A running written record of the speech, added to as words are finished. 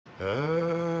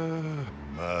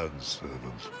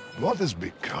Manservant, what has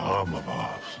become of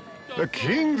us? The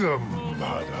kingdom,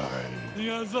 Parody.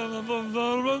 You son of a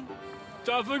servant.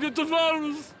 Don't forget the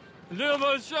farmers. Live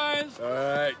our shines. All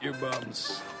right, you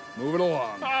bums. Move it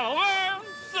along. Oh, well,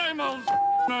 same old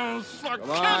man.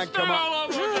 Come on. All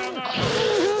over again, man.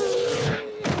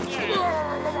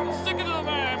 Yeah. Stick it to the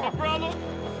man, my brother.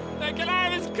 They can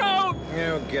have his coat.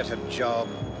 You get a job.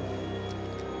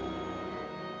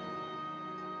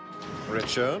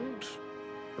 Richard?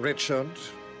 Richard?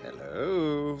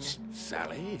 Hello?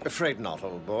 Sally? Afraid not,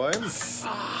 old boy.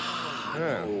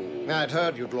 I'd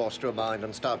heard you'd lost your mind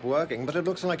and stopped working, but it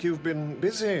looks like you've been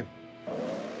busy.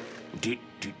 Do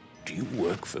you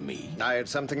work for me? I had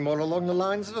something more along the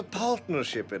lines of a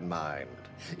partnership in mind.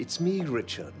 It's me,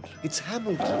 Richard. It's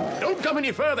Hamilton. Don't come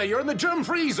any further. You're in the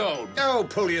germ-free zone. Oh,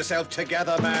 pull yourself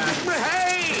together, man.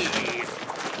 Hey!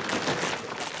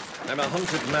 I'm a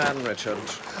hunted man, Richard,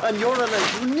 and you're in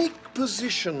a unique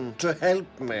position to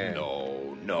help me.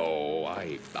 No,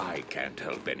 I can't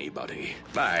help anybody.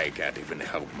 I can't even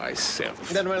help myself.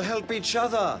 Then we'll help each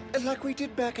other, like we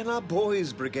did back in our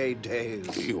Boys' Brigade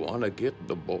days. You want to get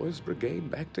the Boys'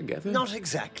 Brigade back together? Not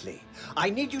exactly. I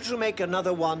need you to make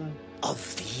another one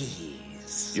of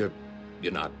these. You're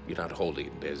not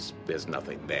holding. There's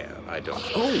nothing there. I don't.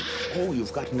 Oh,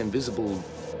 you've got an invisible.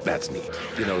 That's neat.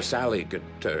 You know, Sally could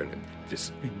turn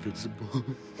just invisible.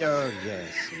 Oh,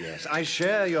 yes. I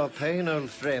share your pain,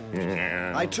 old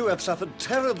friend. I, too, have suffered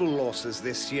terrible losses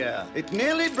this year. It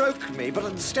nearly broke me, but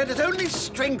instead it only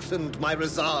strengthened my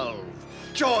resolve.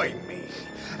 Join me,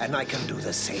 and I can do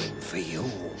the same for you.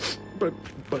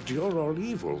 But you're all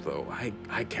evil, though.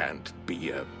 I can't be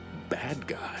a bad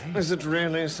guy. Is it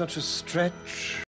really such a stretch?